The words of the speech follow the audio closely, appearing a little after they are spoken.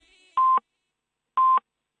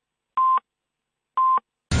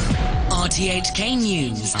RTHK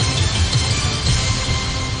News.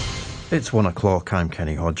 It's 1 o'clock. I'm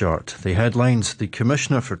Kenny Hodgart. The headlines: the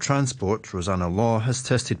Commissioner for Transport, Rosanna Law, has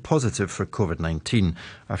tested positive for COVID-19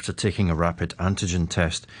 after taking a rapid antigen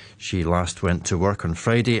test. She last went to work on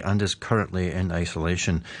Friday and is currently in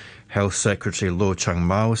isolation. Health Secretary Lo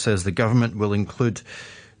Chang-mao says the government will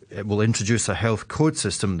introduce a health code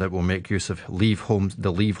system that will make use of the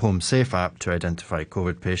Leave Home Safe app to identify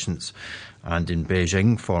COVID patients. And in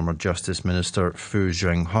Beijing, former Justice Minister Fu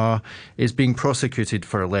Zhenghua is being prosecuted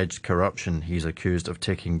for alleged corruption. He's accused of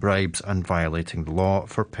taking bribes and violating the law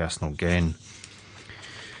for personal gain.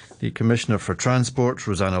 The Commissioner for Transport,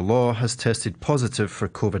 Rosanna Law, has tested positive for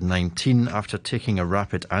COVID-19 after taking a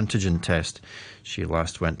rapid antigen test. She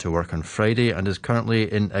last went to work on Friday and is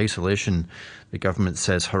currently in isolation. The government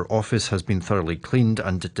says her office has been thoroughly cleaned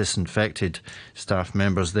and disinfected. Staff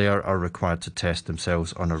members there are required to test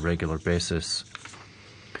themselves on a regular basis.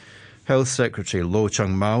 Health Secretary Lo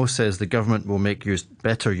Chang-mao says the government will make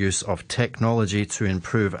better use of technology to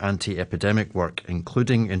improve anti-epidemic work,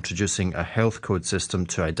 including introducing a health code system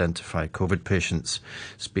to identify COVID patients.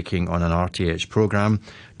 Speaking on an RTH programme,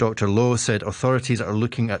 Dr Lo said authorities are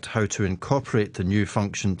looking at how to incorporate the new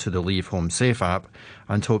function to the Leave Home Safe app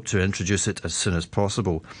and hope to introduce it as soon as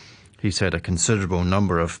possible. He said a considerable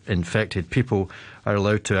number of infected people are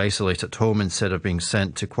allowed to isolate at home instead of being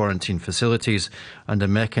sent to quarantine facilities, and a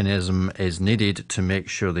mechanism is needed to make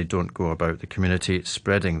sure they don't go about the community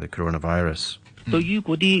spreading the coronavirus.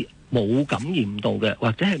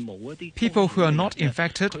 People who are not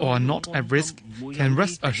infected or are not at risk can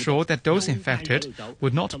rest assured that those infected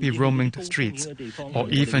would not be roaming the streets or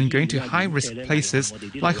even going to high-risk places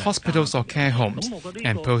like hospitals or care homes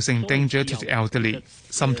and posing danger to the elderly.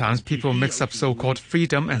 Sometimes people mix up so-called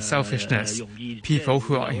freedom and selfishness. People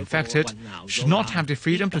who are infected should not have the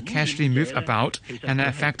freedom to casually move about and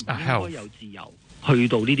affect our health.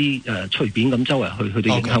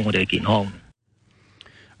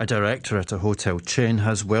 A director at a hotel chain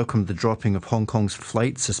has welcomed the dropping of Hong Kong's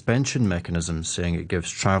flight suspension mechanism, saying it gives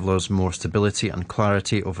travellers more stability and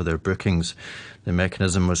clarity over their bookings. The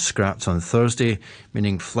mechanism was scrapped on Thursday,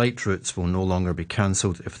 meaning flight routes will no longer be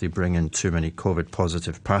cancelled if they bring in too many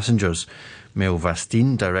COVID-positive passengers. Mel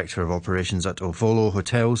Vastine, Director of Operations at Ovolo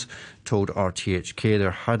Hotels, told RTHK there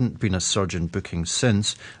hadn't been a surge in bookings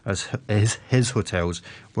since, as his hotels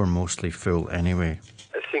were mostly full anyway.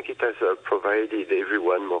 I think it has provided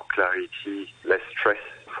everyone more clarity, less stress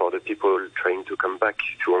for the people trying to come back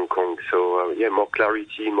to Hong Kong. So, more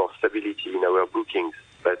clarity, more stability in our bookings.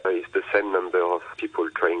 But it's the same number of people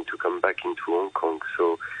trying to come back into Hong Kong.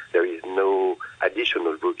 So there is no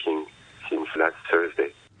additional booking since last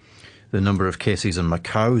Thursday. The number of cases in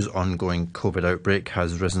Macau's ongoing COVID outbreak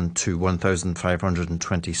has risen to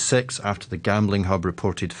 1,526 after the gambling hub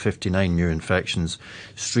reported 59 new infections.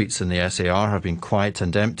 Streets in the SAR have been quiet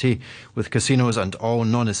and empty, with casinos and all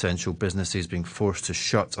non-essential businesses being forced to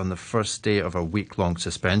shut on the first day of a week-long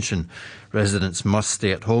suspension. Residents must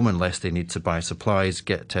stay at home unless they need to buy supplies,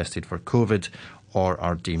 get tested for COVID, or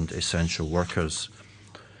are deemed essential workers.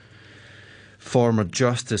 Former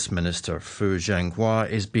Justice Minister Fu Zhenghua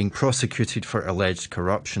is being prosecuted for alleged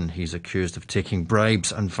corruption. He's accused of taking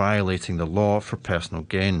bribes and violating the law for personal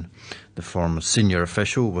gain. The former senior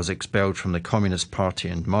official was expelled from the Communist Party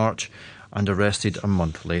in March and arrested a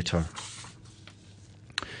month later.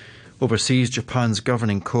 Overseas, Japan's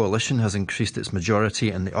governing coalition has increased its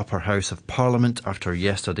majority in the upper house of Parliament after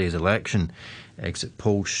yesterday's election. Exit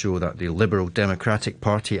polls show that the Liberal Democratic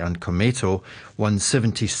Party and Komeito won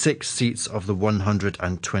 76 seats of the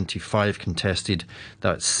 125 contested.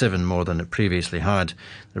 That's 7 more than it previously had.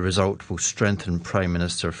 The result will strengthen Prime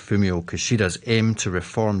Minister Fumio Kishida's aim to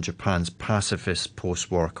reform Japan's pacifist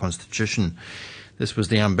post-war constitution. This was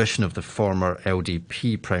the ambition of the former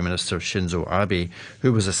LDP Prime Minister Shinzo Abe,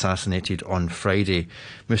 who was assassinated on Friday.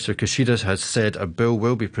 Mr Kishida has said a bill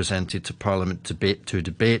will be presented to Parliament to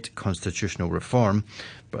debate constitutional reform,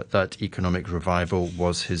 but that economic revival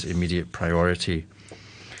was his immediate priority.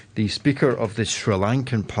 The Speaker of the Sri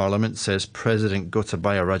Lankan Parliament says President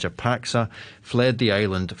Gotabaya Rajapaksa fled the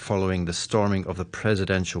island following the storming of the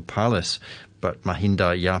presidential palace, but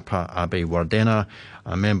Mahinda Yapa Abeyewardena,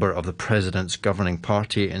 a member of the President's governing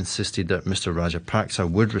party, insisted that Mr Rajapaksa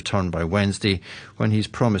would return by Wednesday when he's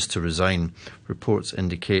promised to resign. Reports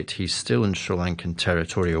indicate he's still in Sri Lankan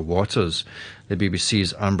territorial waters. The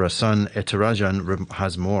BBC's Ambrasan Etarajan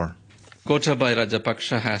has more. Gotabaya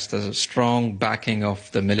Rajapaksa has the strong backing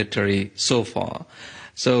of the military so far.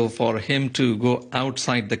 So for him to go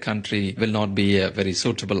outside the country will not be a very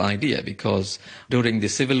suitable idea, because during the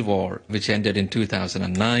civil war, which ended in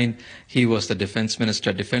 2009, he was the defense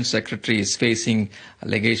minister. Defense secretary is facing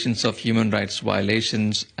allegations of human rights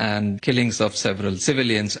violations and killings of several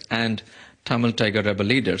civilians and Tamil Tiger rebel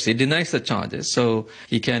leaders. He denies the charges, so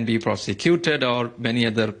he can be prosecuted, or many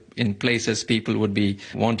other in places people would be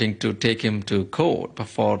wanting to take him to court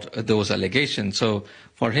for those allegations. So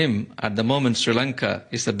for him, at the moment, Sri Lanka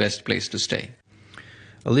is the best place to stay.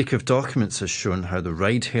 A leak of documents has shown how the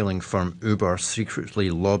ride-hailing firm Uber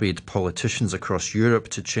secretly lobbied politicians across Europe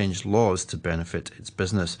to change laws to benefit its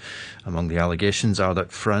business. Among the allegations are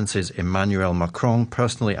that France's Emmanuel Macron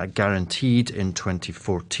personally guaranteed in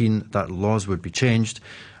 2014 that laws would be changed,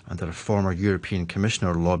 and that a former European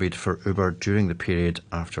Commissioner lobbied for Uber during the period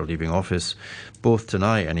after leaving office. Both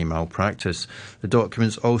deny any malpractice. The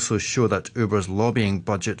documents also show that Uber's lobbying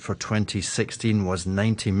budget for 2016 was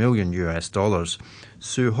 $90 million.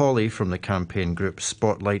 Sue Hawley from the campaign group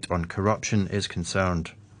Spotlight on Corruption is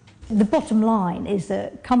concerned. The bottom line is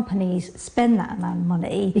that companies spend that amount of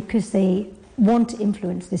money because they want to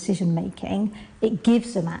influence decision making. It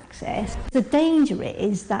gives them access. The danger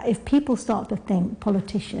is that if people start to think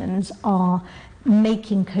politicians are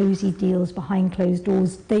making cosy deals behind closed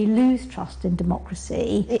doors, they lose trust in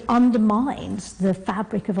democracy. It undermines the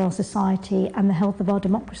fabric of our society and the health of our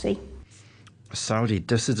democracy. A Saudi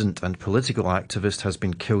dissident and political activist has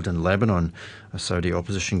been killed in Lebanon. A Saudi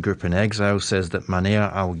opposition group in exile says that Manea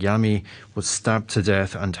al-Yami was stabbed to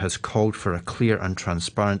death and has called for a clear and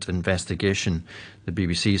transparent investigation. The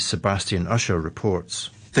BBC's Sebastian Usher reports.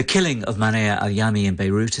 The killing of Manea al-Yami in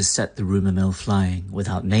Beirut has set the rumour mill flying.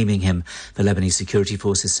 Without naming him, the Lebanese security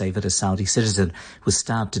forces say that a Saudi citizen was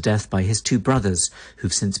stabbed to death by his two brothers,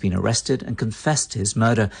 who've since been arrested and confessed to his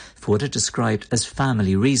murder for what are described as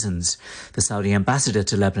family reasons. The Saudi ambassador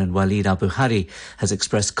to Lebanon, Walid al-Bukhari, has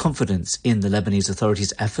expressed confidence in the Lebanese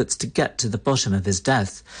authorities' efforts to get to the bottom of his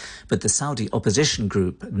death. But the Saudi opposition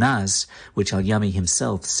group, NAS, which al-Yami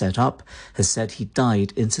himself set up, has said he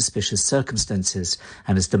died in suspicious circumstances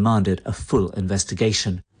and has demanded a full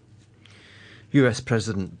investigation. US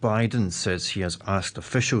President Biden says he has asked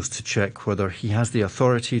officials to check whether he has the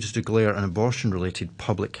authority to declare an abortion-related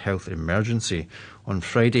public health emergency. On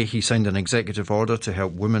Friday, he signed an executive order to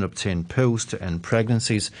help women obtain pills to end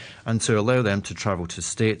pregnancies and to allow them to travel to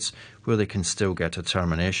states where they can still get a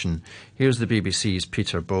termination. Here's the BBC's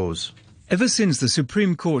Peter Bowes. Ever since the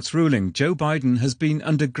Supreme Court's ruling, Joe Biden has been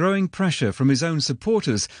under growing pressure from his own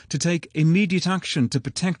supporters to take immediate action to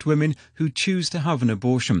protect women who choose to have an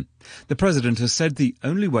abortion. The president has said the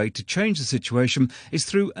only way to change the situation is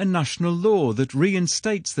through a national law that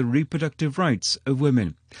reinstates the reproductive rights of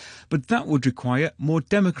women. But that would require more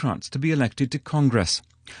Democrats to be elected to Congress.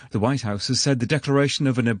 The White House has said the declaration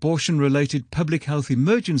of an abortion-related public health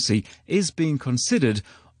emergency is being considered,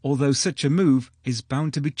 although such a move is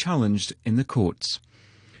bound to be challenged in the courts.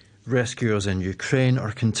 Rescuers in Ukraine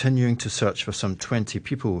are continuing to search for some 20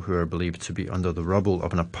 people who are believed to be under the rubble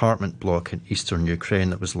of an apartment block in eastern Ukraine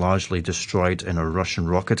that was largely destroyed in a Russian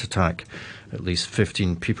rocket attack. At least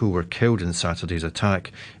 15 people were killed in Saturday's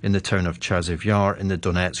attack in the town of Chasiv Yar in the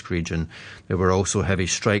Donetsk region. There were also heavy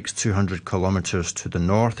strikes 200 kilometres to the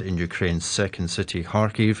north in Ukraine's second city,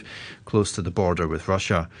 Kharkiv, close to the border with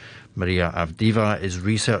Russia. Maria Avdiva is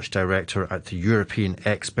research director at the European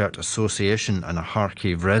Expert Association and a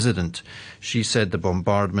Kharkiv resident. She said the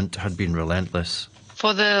bombardment had been relentless.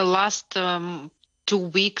 For the last 2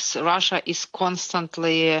 weeks, Russia is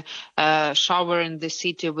constantly showering the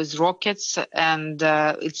city with rockets, and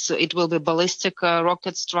it will be ballistic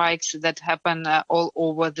rocket strikes that happen all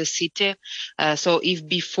over the city. So if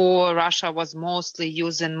before Russia was mostly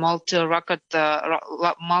using multi-rocket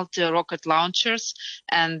launchers,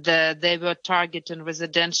 and they were targeting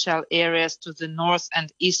residential areas to the north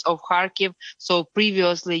and east of Kharkiv, so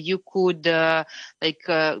previously you could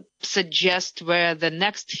suggest where the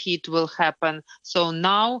next hit will happen. So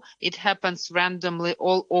now it happens randomly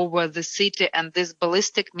all over the city, and these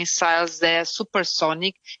ballistic missiles, they are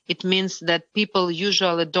supersonic. It means that people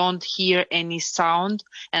usually don't hear any sound,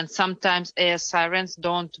 and sometimes air sirens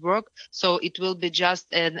don't work. So it will be just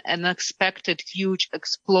an unexpected huge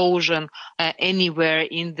explosion anywhere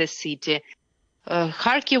in the city.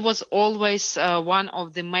 Kharkiv was always one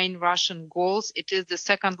of the main Russian goals. It is the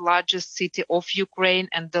second largest city of Ukraine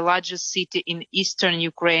and the largest city in eastern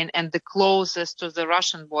Ukraine and the closest to the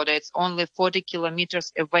Russian border. It's only 40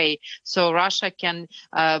 kilometers away. So Russia can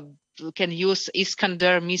can use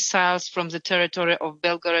Iskander missiles from the territory of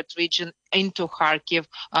Belgorod region into Kharkiv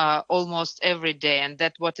almost every day, and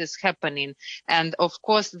that's what is happening. And of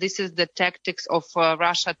course, this is the tactics of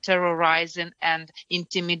Russia terrorizing and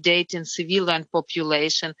intimidating civilian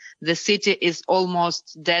population. The city is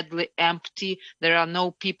almost deadly empty. There are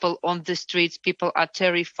no people on the streets. People are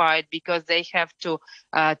terrified because they have to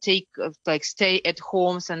stay at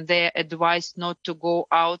homes, and they're advised not to go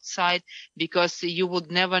outside because you would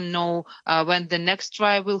never know when the next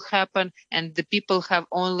trial will happen, and the people have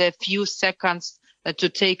only a few seconds to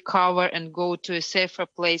take cover and go to a safer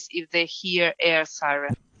place if they hear air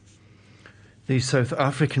siren. The South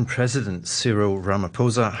African President, Cyril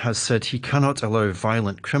Ramaphosa, has said he cannot allow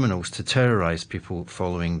violent criminals to terrorise people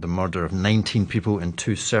following the murder of 19 people in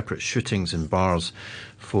 2 separate shootings in bars.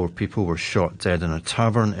 4 people were shot dead in a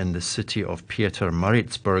tavern in the city of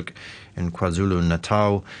Pietermaritzburg in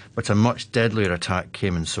KwaZulu-Natal, but a much deadlier attack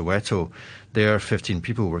came in Soweto. There, 15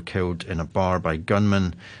 people were killed in a bar by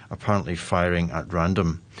gunmen, apparently firing at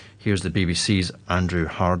random. Here's the BBC's Andrew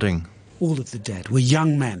Harding. All of the dead were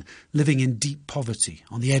young men living in deep poverty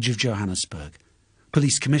on the edge of Johannesburg.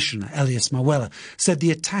 Police Commissioner Elias Mawela said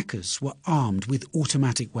the attackers were armed with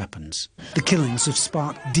automatic weapons. The killings have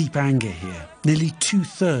sparked deep anger here. Nearly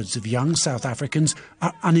 2/3 of young South Africans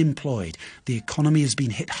are unemployed. The economy has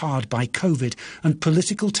been hit hard by COVID, and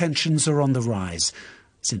political tensions are on the rise.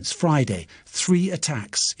 Since Friday, 3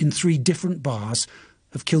 attacks in 3 different bars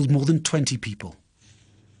have killed more than 20 people.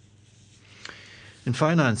 In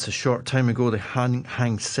finance, a short time ago, the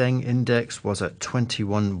Hang Seng Index was at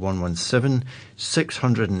 21,117,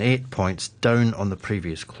 608 points down on the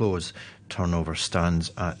previous close. Turnover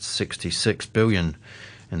stands at 66 billion.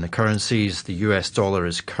 In the currencies, the US dollar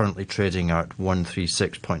is currently trading at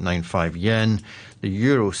 136.95 yen. The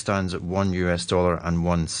euro stands at $1 and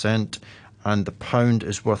 1 cent, and the pound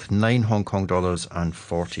is worth 9 Hong Kong dollars and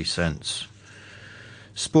 40 cents.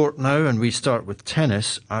 Sport now, and we start with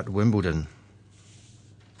tennis at Wimbledon.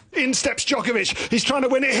 In steps Djokovic. He's trying to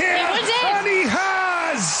win it here. And he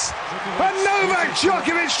has! And Novak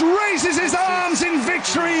Djokovic raises his arms in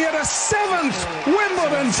victory at a 7th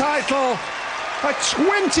Wimbledon title. A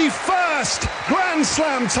 21st Grand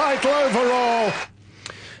Slam title overall.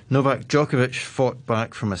 Novak Djokovic fought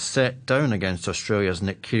back from a set down against Australia's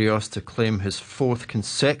Nick Kyrgios to claim his 4th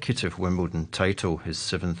consecutive Wimbledon title, his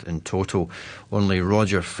 7th in total. Only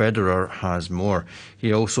Roger Federer has more.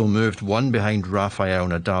 He also moved 1 behind Rafael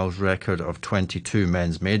Nadal's record of 22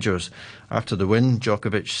 men's majors. After the win,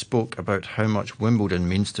 Djokovic spoke about how much Wimbledon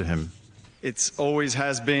means to him. It always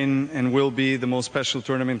has been and will be the most special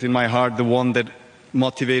tournament in my heart, the one that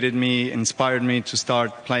motivated me, inspired me to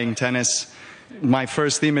start playing tennis. My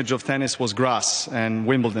first image of tennis was grass and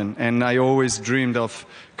Wimbledon, and I always dreamed of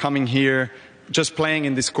coming here, just playing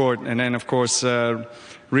in this court, and then, of course,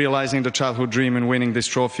 realizing the childhood dream and winning this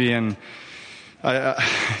trophy. And,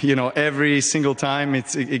 every single time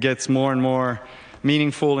it gets more and more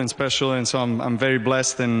meaningful and special, and so I'm very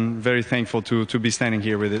blessed and very thankful to be standing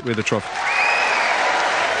here with the trophy.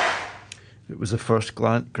 It was the first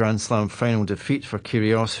Grand Slam final defeat for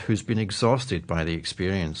Kyrgios, who's been exhausted by the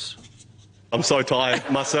experience. I'm so tired.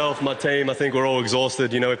 Myself, my team, I think we're all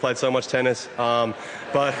exhausted. We played so much tennis.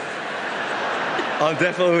 But I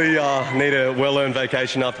definitely need a well-earned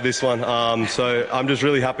vacation after this one. So I'm just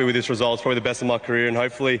really happy with this result. It's probably the best of my career, and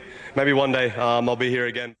hopefully, maybe one day, I'll be here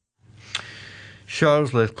again.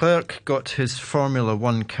 Charles Leclerc got his Formula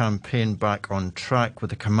One campaign back on track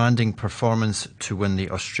with a commanding performance to win the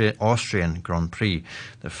Austrian Grand Prix.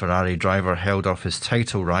 The Ferrari driver held off his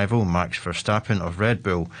title rival Max Verstappen of Red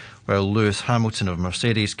Bull, while Lewis Hamilton of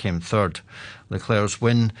Mercedes came third. Leclerc's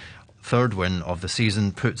third win of the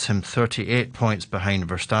season puts him 38 points behind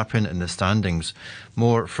Verstappen in the standings.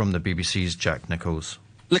 More from the BBC's Jack Nichols.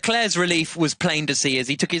 Leclerc's relief was plain to see as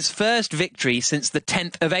he took his first victory since the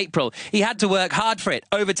 10th of April. He had to work hard for it,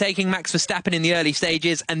 overtaking Max Verstappen in the early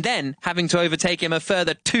stages and then having to overtake him a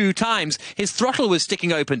further 2 times. His throttle was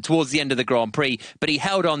sticking open towards the end of the Grand Prix, but he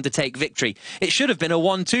held on to take victory. It should have been a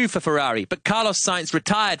 1-2 for Ferrari, but Carlos Sainz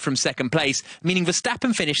retired from second place, meaning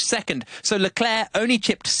Verstappen finished second. So Leclerc only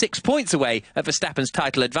chipped 6 points away at Verstappen's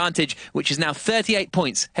title advantage, which is now 38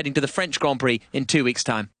 points heading to the French Grand Prix in 2 weeks'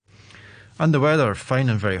 time. And the weather, fine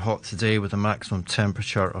and very hot today with a maximum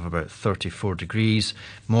temperature of about 34 degrees,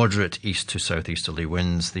 moderate east to southeasterly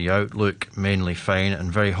winds. The outlook mainly fine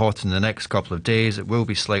and very hot in the next couple of days. It will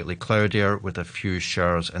be slightly cloudier with a few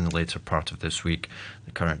showers in the later part of this week.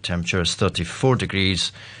 The current temperature is 34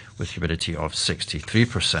 degrees with humidity of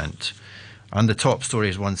 63%. And the top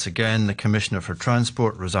stories once again, the Commissioner for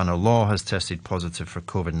Transport, Rosanna Law, has tested positive for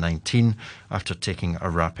COVID-19 after taking a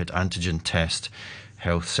rapid antigen test.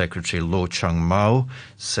 Health Secretary Lo Chung-Mau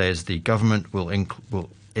says the government will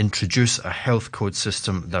introduce a health code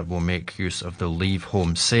system that will make use of the Leave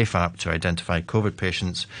Home Safe app to identify COVID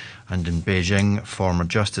patients. And in Beijing, former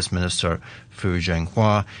Justice Minister Fu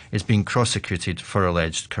Zhenghua is being prosecuted for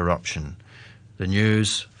alleged corruption. The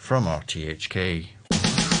news from RTHK.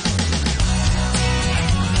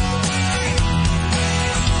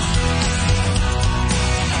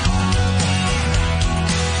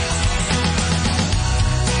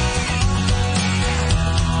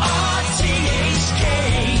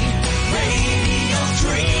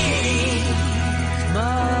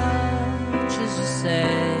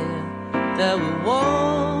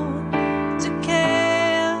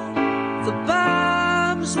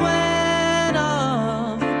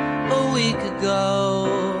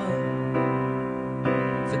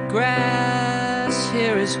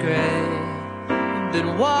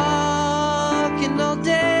 Been walking all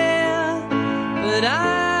day, but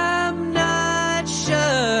I'm not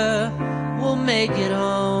sure we'll make it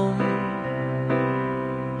home.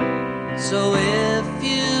 So if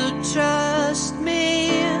you trust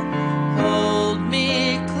me, hold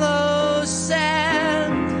me close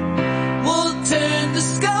and we'll turn to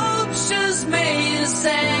sculptures made of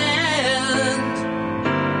sand.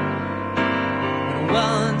 And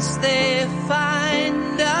once they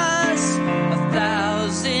find us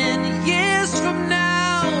 1,000 years from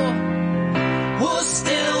now, we'll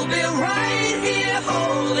still be right here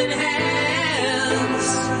holding hands,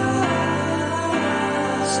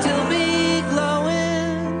 still be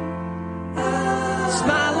glowing,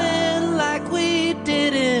 smiling like we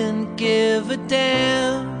didn't give a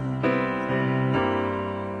damn.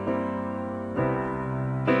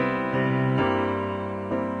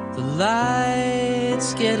 The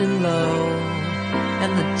lights getting low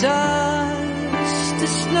and the dust is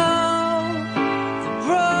snow, the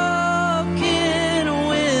broken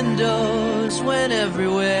windows went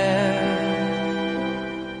everywhere.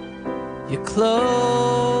 Your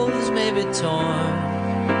clothes may be torn,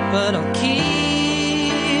 but I'll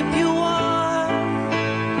keep you warm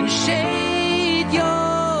and shade your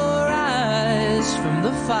eyes from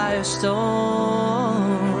the firestorm.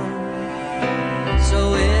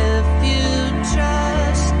 So if you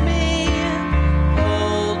trust me,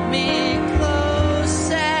 hold me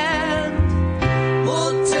close and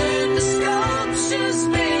we'll turn to sculptures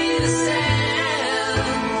made of sand.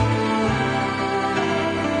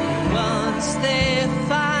 Once they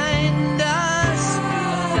find us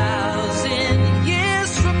 1,000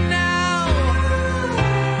 years from now,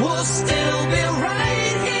 we'll still be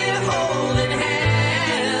right here holding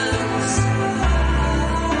hands,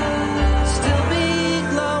 still be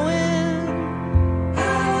glowing,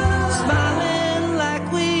 smiling like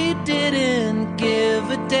we didn't give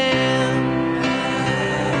a damn.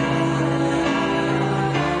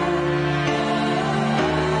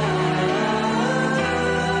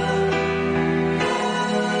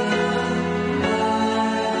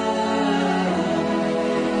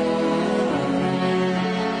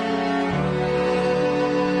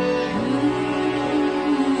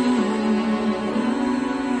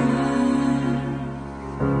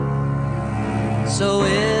 So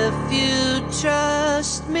if you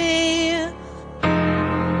trust me,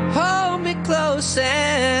 hold me close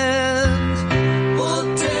and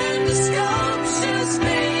we'll turn to sculptures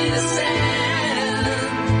made of sand.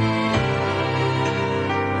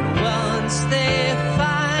 And once they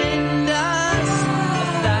find us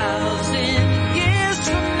 1,000 years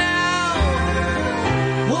from now,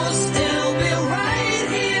 we'll still be right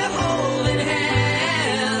here holding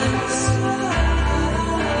hands,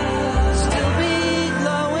 still be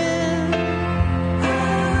glowing,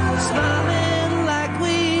 smiling like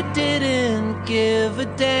we didn't give a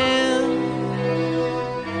damn.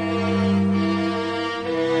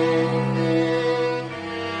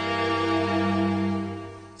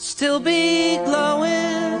 Still be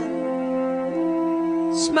glowing,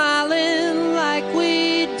 smiling like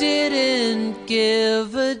we didn't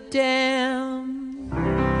give a damn.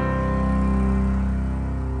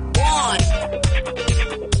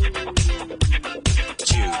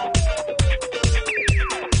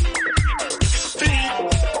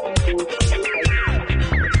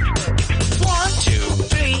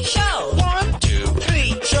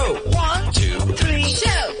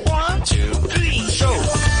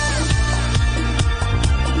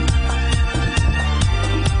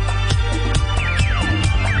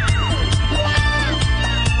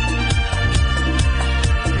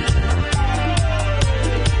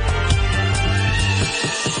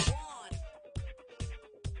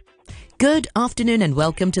 Good afternoon and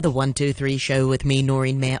welcome to the 123 show with me,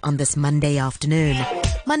 Noreen Mayer, on this Monday afternoon.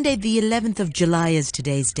 Monday the 11th of July is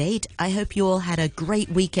today's date. I hope you all had a great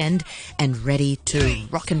weekend and ready to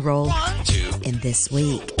rock and roll in this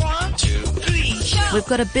week. We've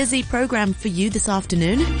got a busy program for you this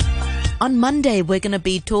afternoon. On Monday, we're going to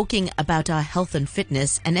be talking about our health and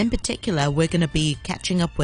fitness, and in particular, we're going to be catching up with